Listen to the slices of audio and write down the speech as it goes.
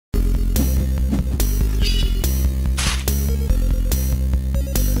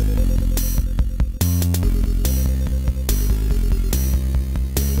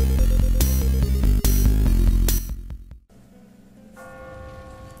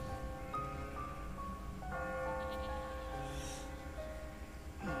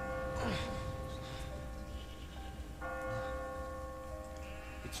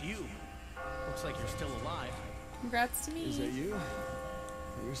it's you. Looks like you're still alive. Congrats to me. Is that you?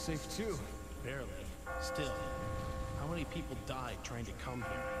 You're safe too. Barely. Still. How many people died trying to come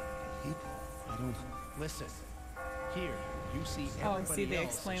here? People? I don't... Listen. Here, you see Oh, everybody see, they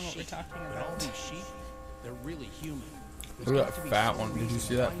else explain as what we're sheep. talking But about. all these sheep, they're really human. There's Look at got that to be fat some one. Did you reason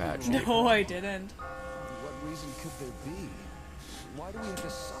see that why fat you sheep? No, I didn't. What reason could there be? Why do we have to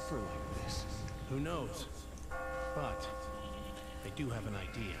suffer like this? Who knows? But I do have an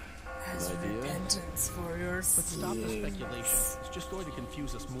idea. As An idea? repentance for your But stop the sins. speculation. It's just going to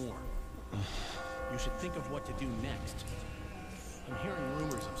confuse us more. You should think of what to do next. I'm hearing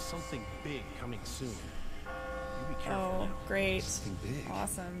rumors of something big coming soon. You be careful Oh, now. great. Something big.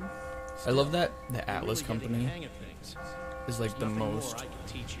 Awesome. I love that the You're Atlas really getting company the hang of things. is like the There's nothing more most I can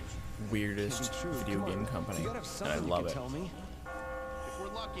teach you. weirdest Can't be true. video Come game on. company, You gotta have and something I you love can it. tell me. If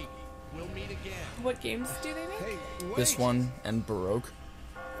we're lucky, we'll meet again. What games do they make? Hey, wait. This one and Baroque.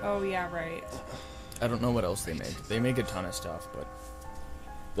 Oh, yeah, right. I don't know what else they make. They make a ton of stuff, but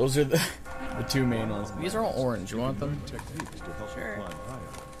those are the two main ones. These are all orange. You want them? Techniques to help Sure. you climb higher.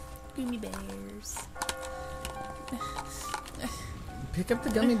 Gummy bears. Pick up the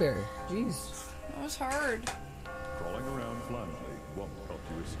gummy bear. Jeez. That was hard. Crawling around blindly won't help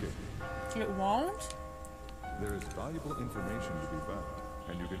you escape. It won't? There is valuable information to be found,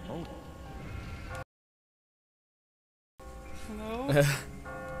 and you can own it. Hello? It's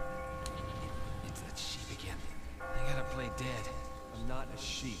that sheep again. I gotta play dead. I'm not a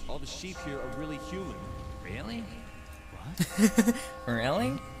sheep. All the sheep here are really human. Really?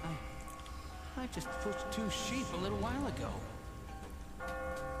 Really? I just pushed 2 sheep a little while ago.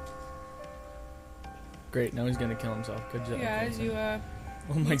 Great. Now he's gonna kill himself. Good job. Yeah, as you, Oh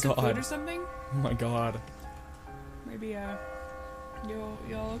my need some food or god. something? Oh my god. Maybe, you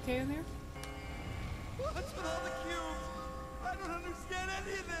all okay in there? What's with all the cubes? I don't understand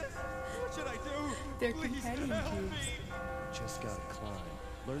any of this. What should I do? They're Please companion help cubes. me. Just gotta climb.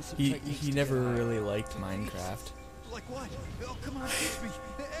 Learn some He techniques. he to never get higher. really liked Minecraft. Like what? Oh, come on, teach me.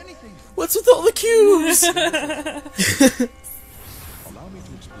 Anything. What's with all the cubes? Allow me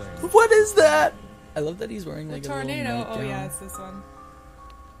to explain. What is that? I love that he's wearing The like a tornado. little Oh, yeah, nightgown. it's this one.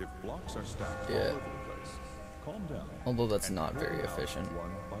 If blocks are stacked Yeah. all over the place, calm down. Although that's and not pull very them out efficient.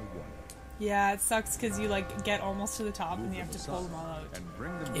 One by one, Yeah, it sucks because you, like, get almost to the top and you have to pull them all out. and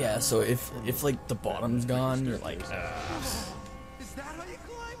bring them Yeah, down. so if like the bottom's gone, you're like, Is that how you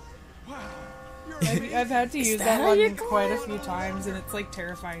climb? Wow. You're amazing. I've had to use that that how you one quite a few times, and it's, like,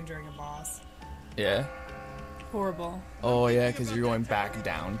 terrifying during a boss. yeah. Horrible. Oh yeah, because you're going back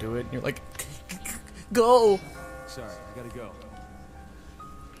down to it, and you're like, go. Sorry, I gotta go.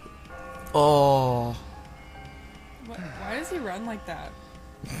 Oh. Why does he run like that?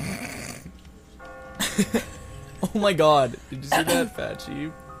 Oh my god. Did you see that fat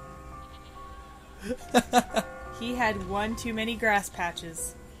sheep? He had one too many grass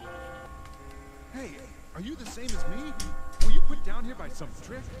patches. Hey, are you the same as me? Were you put down here by some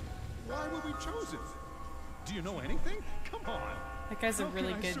trick? Why were we chosen? Do you know anything? Come on. That guy's a How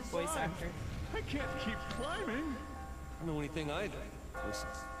really can I good voice survive? actor. I can't keep climbing. I don't know anything either. Listen,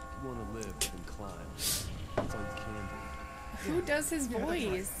 if you want to live, then climb. That's all you can do. Who does his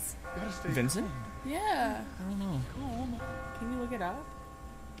voice? Gotta stay Vincent? calm. Yeah. I don't know. Can you look it up?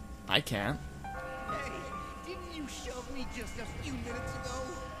 I can't. Hey, didn't you shove me just a few minutes ago?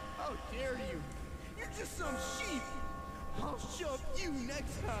 How dare you? You're just some sheep. I'll shove you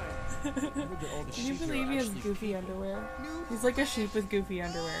next time. Remember that all the Can you sheep here believe are he has actually goofy underwear? New He's like a sheep with goofy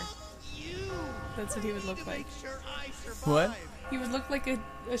underwear. you. That's what he would look To like. make sure I survive. What? He would look like a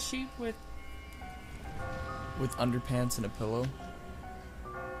sheep with... With underpants and a pillow.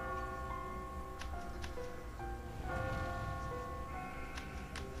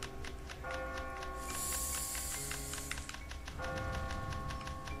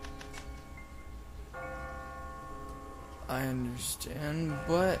 I understand,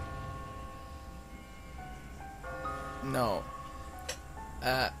 but no.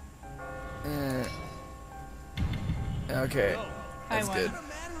 Okay, that's won. good. Not a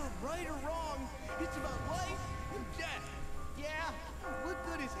matter of right or wrong. It's about life and death. Yeah? What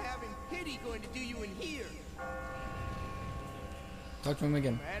good is having pity going to do you in here? Talk to him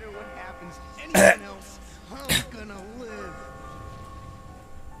again. No matter what happens to anyone else, I'm gonna live.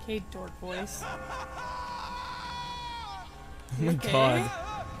 Okay, dork voice. Oh my okay? god.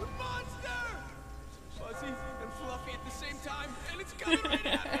 Monster! Fuzzy and fluffy at the same time, and it's coming right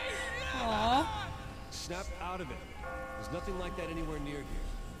at me. Aw. Snap out of it. There's nothing like that anywhere near here.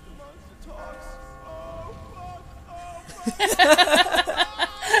 The monster talks. Oh, fuck. Oh,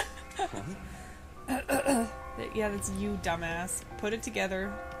 fuck. That Yeah, that's you, dumbass. Put it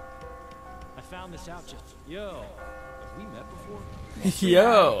together. I found this out just... Yo, have we met before?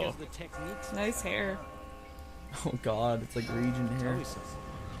 Yo! Because the techniques... Nice hair. Oh god, it's like region Tell hair. me something.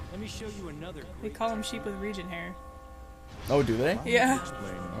 Let me show you another They great call them sheep with region hair. Oh, do they? Yeah.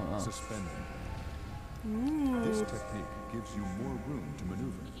 Explain Uh-uh. suspending. Ooh. This technique gives you more room to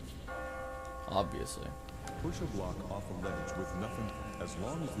maneuver. Obviously. Push a block off a ledge with nothing. As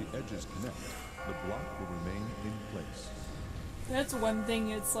long as the edges connect, the block will remain in place. That's one thing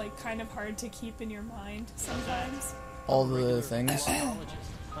it's like kind of hard to keep in your mind sometimes. All the things.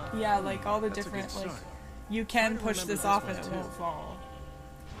 Yeah, like all the That's a good different, like, start. you can to push remember this this off one and it too. won't fall.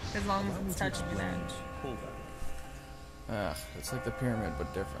 As long as it's touching an edge. Pull back. It's like the pyramid,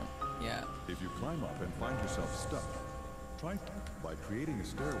 but different. Yeah. If you climb up and find yourself stuck, try by creating a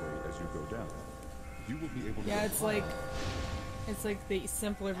stairway as you go down. You will be able to. Yeah, it's like the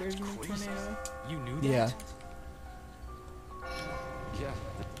simpler version of tornado. You knew that? Yeah. Yeah.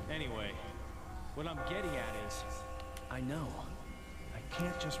 Anyway, what I'm getting at is... I know. I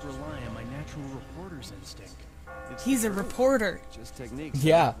can't just rely on my natural reporter's instinct. It's He's a reporter. Just techniques.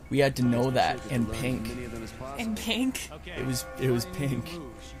 Yeah, we had to know Let's that take it in to learn as pink. many of them as possible. In pink. Okay. It was if you find any pink.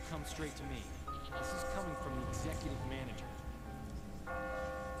 moves, you come straight to me. This is coming from the executive manager.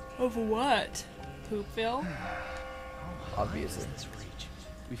 Of what? Poopville? Obviously. This reach.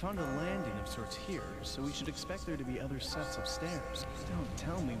 We found a landing of sorts here, so we should expect there to be other sets of stairs. Don't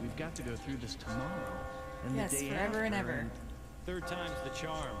tell me we've got to go through this tomorrow. And Yes, the day forever after, and ever. Third time's the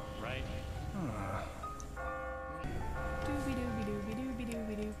charm, right? Doobie doobie doobie doobie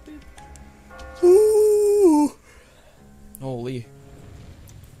doobie doo boop. Ooh. Holy.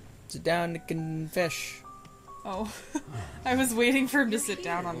 Sit down to confess. Oh, I was waiting for him to sit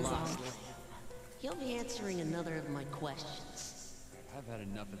down on his own. You'll be answering another of my questions. I've had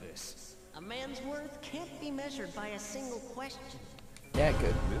enough of this. A man's worth can't be measured by a single question. Yeah,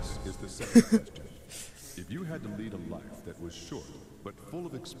 good. This is the second question. If you had to lead a life that was short but full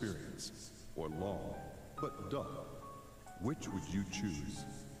of experience, or long but dull, which would you choose?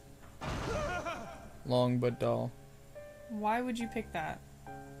 Long but dull. Why would you pick that?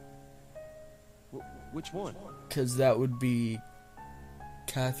 Which one? Because that would be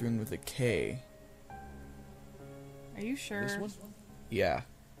Catherine with a K. Are you sure? This one? Yeah.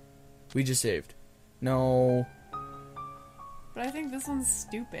 We just saved. No. But I think this one's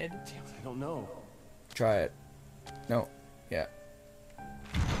stupid. Damn, I don't know. Try it. No. Yeah.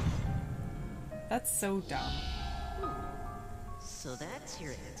 That's so dumb. So that's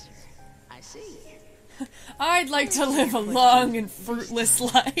your answer. I see. I'd like to live a long and fruitless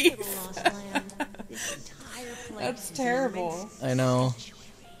Little life. lost land. This entire place That's is terrible. immense. I know.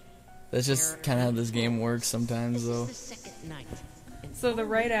 That's just kind of how this game works sometimes, This though. is the second night. And So the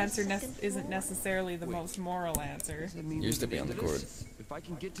right only answer second isn't floor. necessarily the most moral answer. Does that mean Used to there's be on an the end to cord. this? If I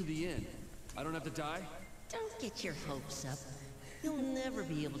can get to the end, I don't have to die? Don't get your hopes up. You'll never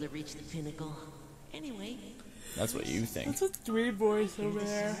be able to reach the pinnacle. Anyway, That's what you think. What's with three boys over the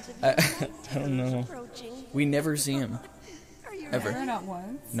there? sounds of I, your I don't know. approaching. We never see him. Are you Ever. Never, not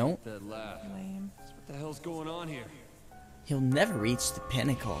once. No. That laugh. Lame. What the hell's going on here? He'll never reach the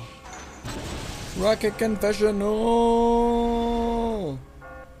pinnacle. Rocket Confessional!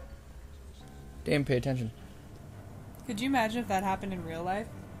 Damn, pay attention. Could you imagine if that happened in real life?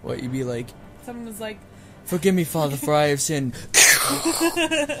 What, you'd be like, Someone was like, forgive me, Father, for I have sinned.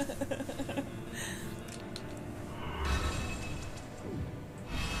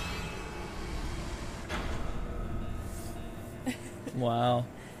 Wow.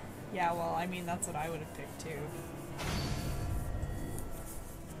 yeah, well, I mean, that's what I would have picked too.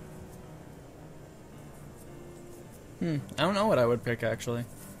 I don't know what I would pick, actually.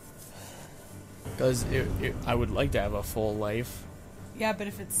 Because I would like to have a full life. Yeah, but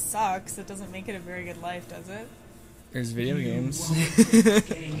if it sucks, it doesn't make it a very good life, does it? There's video games. Voice.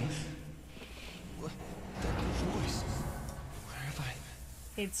 Where have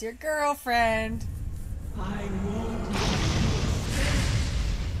I... It's your girlfriend.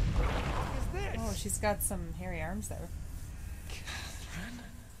 Oh, she's got some hairy arms there.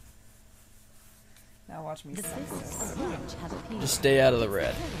 Now watch me The suck fists this. of Lunch have appeared. Just stay out of the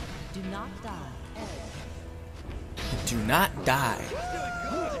red. Do not die. Do not die.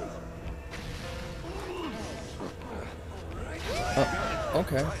 Oh,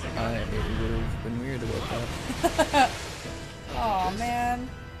 okay. I would have been weird about that. Oh man,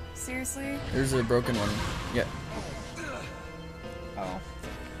 seriously? There's a broken one. Yeah. Oh.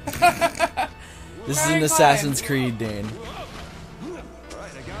 This is Try an and Assassin's Creed, Dane. Alright,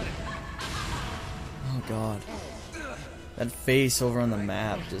 I got it. Oh god. That face over on the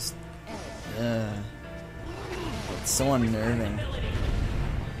map just... It's so unnerving.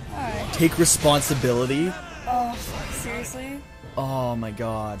 Hi. Take responsibility? Oh, fuck, seriously? Oh my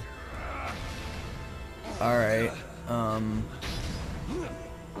god. Alright, Oh,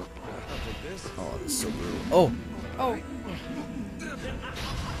 that's so brutal. Oh! Oh.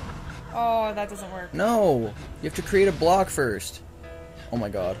 Oh, that doesn't work. No! You have to create a block first. Oh my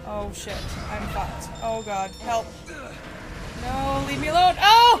god. Oh shit, I'm fucked. Oh god, help. No, leave me alone.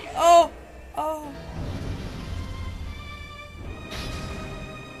 Oh! Oh! Oh.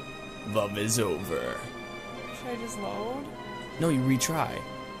 Love is over. Should I just load? No, you retry.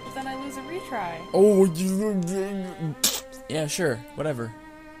 But then I lose a retry. Oh, yeah, sure, whatever.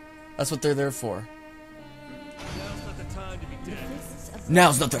 That's what they're there for. Now's not the time to be dead.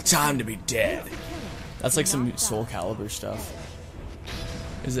 Now's not the time to be dead. That's like some Soul Calibur stuff.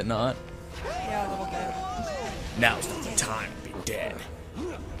 Is it not? Yeah, a little bit. Now's not the time to be dead.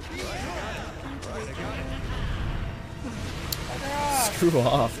 Screw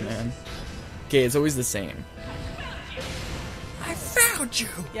off, man. Okay, it's always the same. I found you!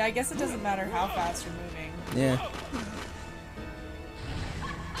 Yeah, I guess it doesn't matter how fast you're moving. Yeah.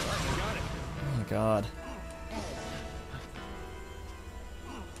 Oh my god.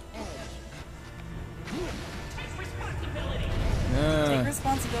 Take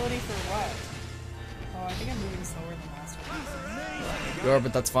responsibility for what? Oh, I think I'm moving slower than last one. You are,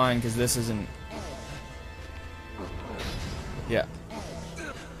 but that's fine, because this isn't... Yeah.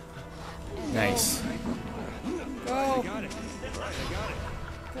 Nice. Go!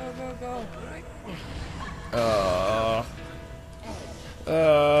 Go, go, go.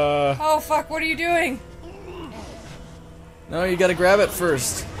 Oh fuck, what are you doing? No, you gotta grab it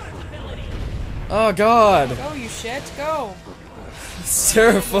first. Oh god. Go, you shit, go! It's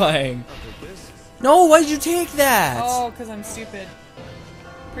terrifying. No, why did you take that? Oh, because I'm stupid.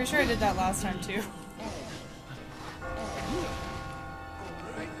 Pretty sure I did that last time too.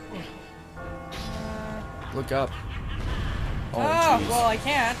 Look up. Oh, jeez. Well, I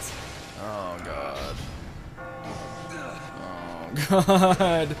can't. Oh god. Oh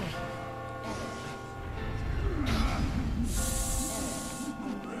god.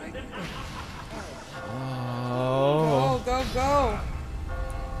 Oh. Go, go, go!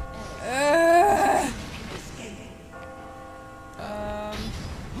 Ugh.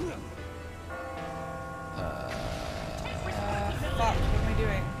 Fuck, what am I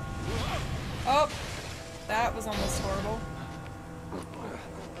doing? Oh! That was almost horrible.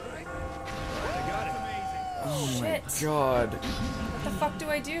 Oh Shit. my god. What the fuck do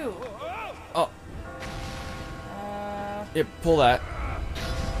I do? Oh. Yeah, pull that.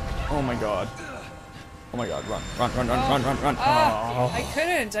 Oh my god. Oh my god, run, run, run, run, run, run, run. Oh.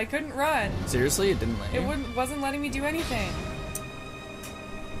 I couldn't run. Seriously? It didn't let you? It wasn't letting me do anything.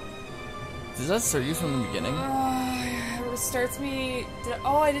 Does that start you from the beginning? It starts me...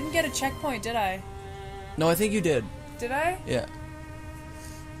 Oh, I didn't get a checkpoint, did I? No, I think you did. Did I? Yeah.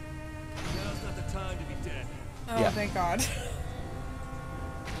 Now's not the time to be dead. Oh, Yeah. thank God.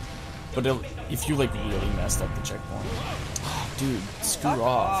 But if you like really messed up the checkpoint. Oh, dude, screw Fuck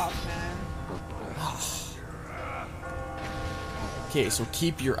off. man. Okay, so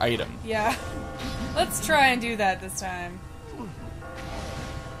keep your item. Yeah. Let's try and do that this time.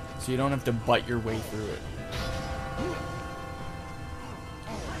 So you don't have to butt your way through it.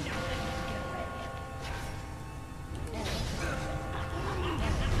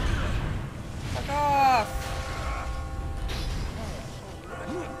 Fuck off.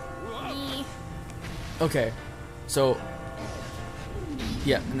 Okay, so...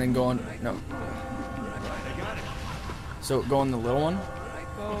 Yeah, and then go on... No. So go on the little one?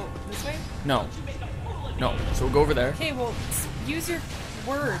 Go this way? No. No, so go over there. Okay, well, use your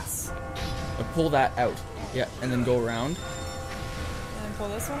words. Pull that out. Yeah, and then go around. And then pull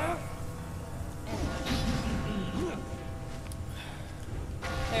this one out.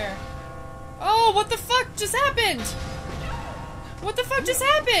 There. Oh, what the fuck just happened? What the fuck just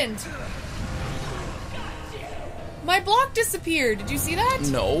happened? My block disappeared. Did you see that?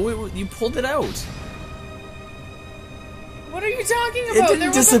 No, you pulled it out. What are you talking It about? didn't There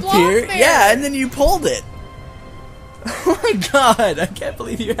was disappear. a block there. Yeah, and then you pulled it. Oh my god, I can't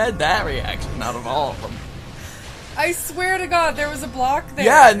believe you had that reaction out of all of them. I swear to God, there was a block there.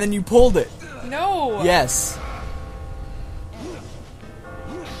 Yeah, and then you pulled it. No. Yes.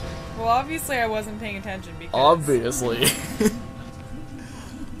 Well, obviously I wasn't paying attention because... Obviously.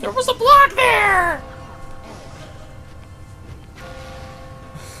 There was a block there!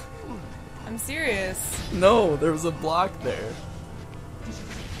 I'm serious. No, there was a block there.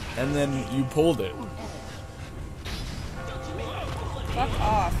 And then you pulled it. Fuck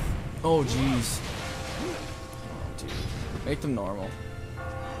off. Oh, jeez. Make them normal.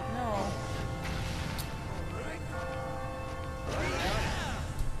 No.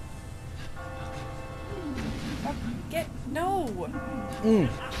 Fuck, no.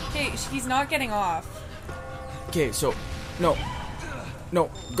 Okay, he's not getting off. Okay, so no,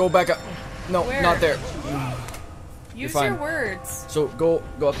 go back up. No, Where? not there. Use fine. your words. So go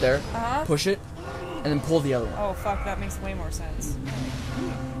up there, push it, and then pull the other one. Oh fuck, that makes way more sense.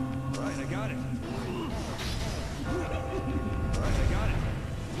 Alright, I got it. Alright, I got it.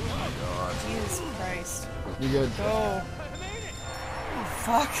 Jesus Christ. You good? Go. Oh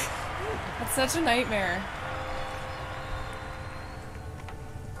fuck. That's such a nightmare.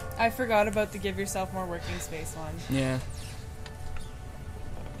 I forgot about the give yourself more working space one. Yeah.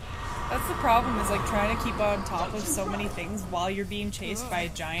 That's the problem, is like trying to keep on top of so many things while you're being chased by a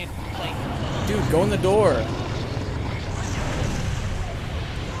giant, like... Dude, go in the door.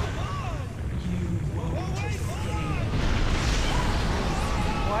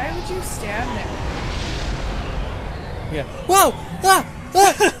 Why would you stand there? Yeah. Whoa! Ah!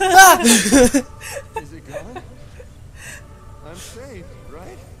 Ah! Ah! Is it gone? I'm safe,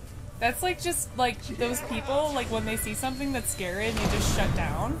 right? That's like just like those people, like when they see something that's scary and they just shut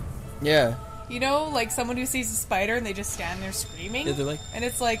down. Yeah. You know, like someone who sees a spider and they just stand there screaming. Yeah, they're like... And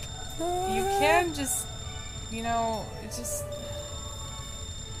it's like, you can just, you know, it's just...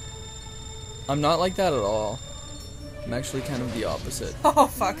 I'm not like that at all. I'm actually kind of the opposite. Oh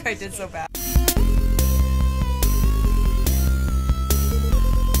fuck, I did so bad.